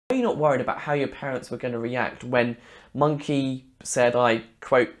Are you not worried about how your parents were going to react when Monkey said, I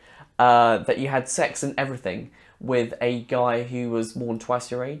quote, that you had sex and everything with a guy who was more than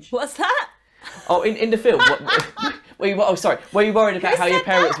twice your age? What's that? Oh, in the film. Were you worried about how your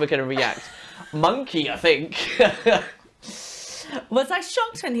parents were going to react? Monkey, I think. Was I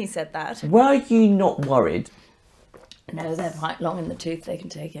shocked when he said that? Were you not worried? No, they're quite long in the tooth, they can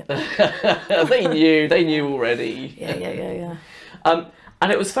take it. They knew already. Yeah.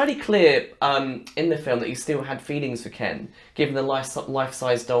 And it was fairly clear in the film that you still had feelings for Ken, given the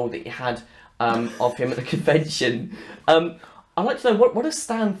life-size doll that you had of him at the convention. I'd like to know, what does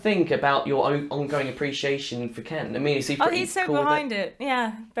Stan think about your ongoing appreciation for Ken? I mean, is he pretty he's so cool with behind it.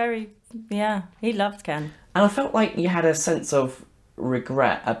 Yeah, he loved Ken. And I felt like you had a sense of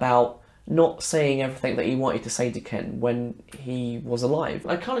regret about not saying everything that you wanted to say to Ken when he was alive.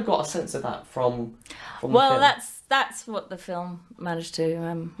 I kind of got a sense of that from the film. That's what the film managed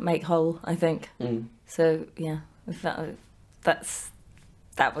to make whole, I think. So yeah, that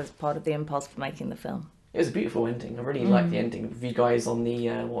was part of the impulse for making the film. It was a beautiful ending. I really liked the ending. With you guys on the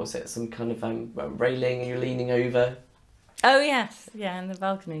what was it? Some kind of railing, and you're leaning over. Oh yes, yeah, in the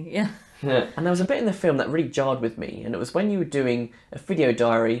balcony, yeah. And there was a bit in the film that really jarred with me, and it was when you were doing a video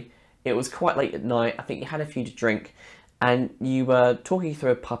diary. It was quite late at night. I think you had a few to drink, and you were talking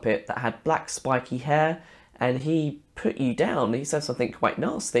through a puppet that had black spiky hair, and he put you down. He said something quite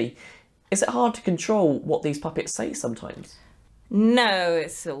nasty. Is it hard to control what these puppets say sometimes? No,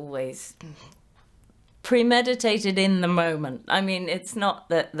 it's always premeditated in the moment. I mean, it's not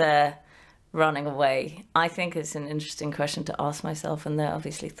that they're running away. I think it's an interesting question to ask myself, and there are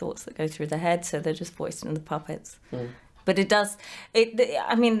obviously thoughts that go through the head, so they're just voiced in the puppets. But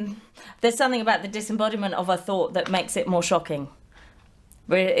I mean, there's something about the disembodiment of a thought that makes it more shocking.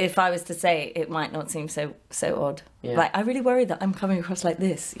 But if I was to say it, it might not seem so odd. Yeah. Like, I really worry that I'm coming across like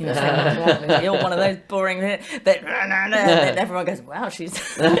this. You know, you're one of those boring that everyone goes, wow, she's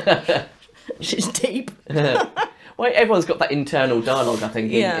she's deep. Well, everyone's got that internal dialogue, I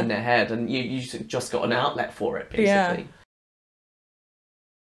think, in their head, and you just got an outlet for it, basically. Yeah.